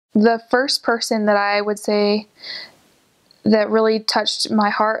the first person that I would say that really touched my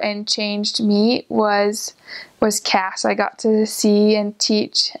heart and changed me was Cass. I got to see and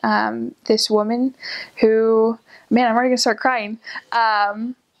teach this woman who, man, I'm already gonna start crying.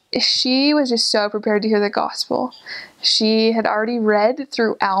 She was just so prepared to hear the gospel. She had already read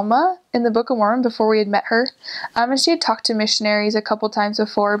through Alma in the Book of Mormon before we had met her, and she had talked to missionaries a couple times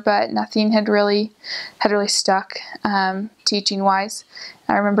before, but nothing had really stuck teaching wise.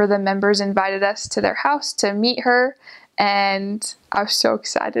 I remember the members invited us to their house to meet her, and I was so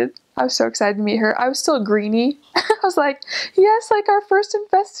excited. I was so excited to meet her. I was still greeny. I was like, yes, like our first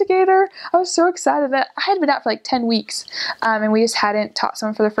investigator. I was so excited. That I had been out for like 10 weeks, and we just hadn't taught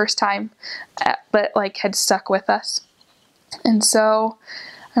someone for the first time, but like had stuck with us. And so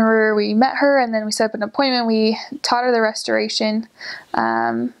I remember we met her, and then we set up an appointment. We taught her the restoration,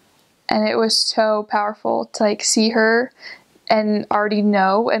 and it was so powerful to like see her and already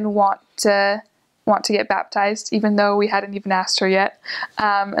know and want to get baptized, even though we hadn't even asked her yet.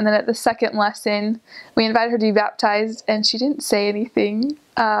 And then at the second lesson, we invited her to be baptized, and she didn't say anything.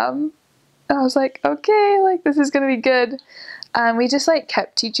 And I was like, okay, like this is gonna be good. We just like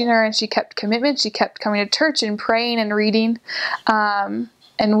kept teaching her, and she kept commitment. She kept coming to church and praying and reading. And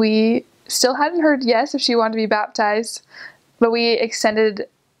we still hadn't heard yes if she wanted to be baptized, but we extended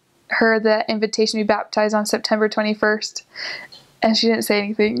her the invitation to be baptized on September 21st, and she didn't say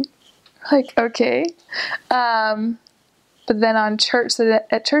anything. Like, okay. But then at church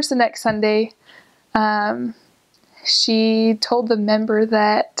the next Sunday, she told the member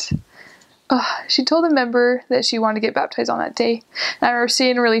that she wanted to get baptized on that day. And I remember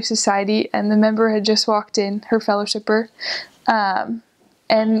seeing Relief Society, and the member had just walked in, her fellowshipper,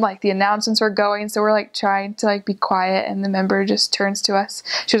 and like the announcements were going, so we're like trying to like be quiet, and the member just turns to us.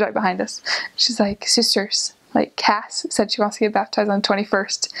 She was right behind us. She's like, sisters, like Cass said she wants to get baptized on the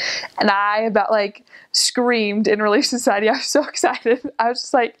 21st. And I about like screamed in Relief Society. I was so excited. I was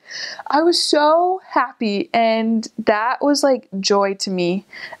just like, I was so happy. And that was like joy to me,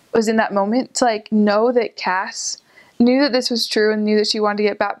 was in that moment to like know that Cass knew that this was true and knew that she wanted to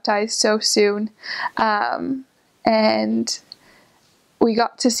get baptized so soon. And we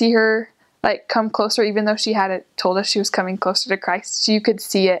got to see her like come closer, even though she hadn't told us she was coming closer to Christ. You could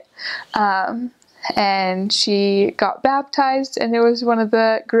see it. And she got baptized, and it was one of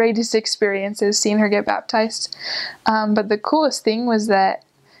the greatest experiences seeing her get baptized. But the coolest thing was that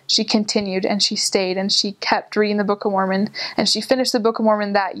she continued, and she stayed, and she kept reading the Book of Mormon, and she finished the Book of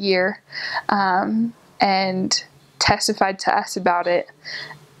Mormon that year, and testified to us about it.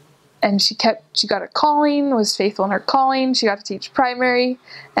 And she got a calling, was faithful in her calling. She got to teach primary.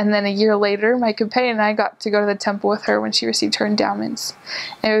 And then a year later, my companion and I got to go to the temple with her when she received her endowments.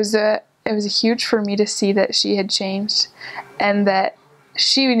 And it was huge for me to see that she had changed, and that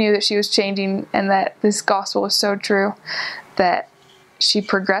she knew that she was changing, and that this gospel was so true, that she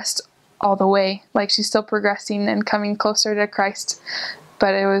progressed all the way. Like, she's still progressing and coming closer to Christ.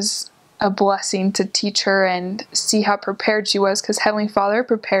 But it was a blessing to teach her and see how prepared she was, because Heavenly Father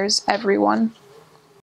prepares everyone.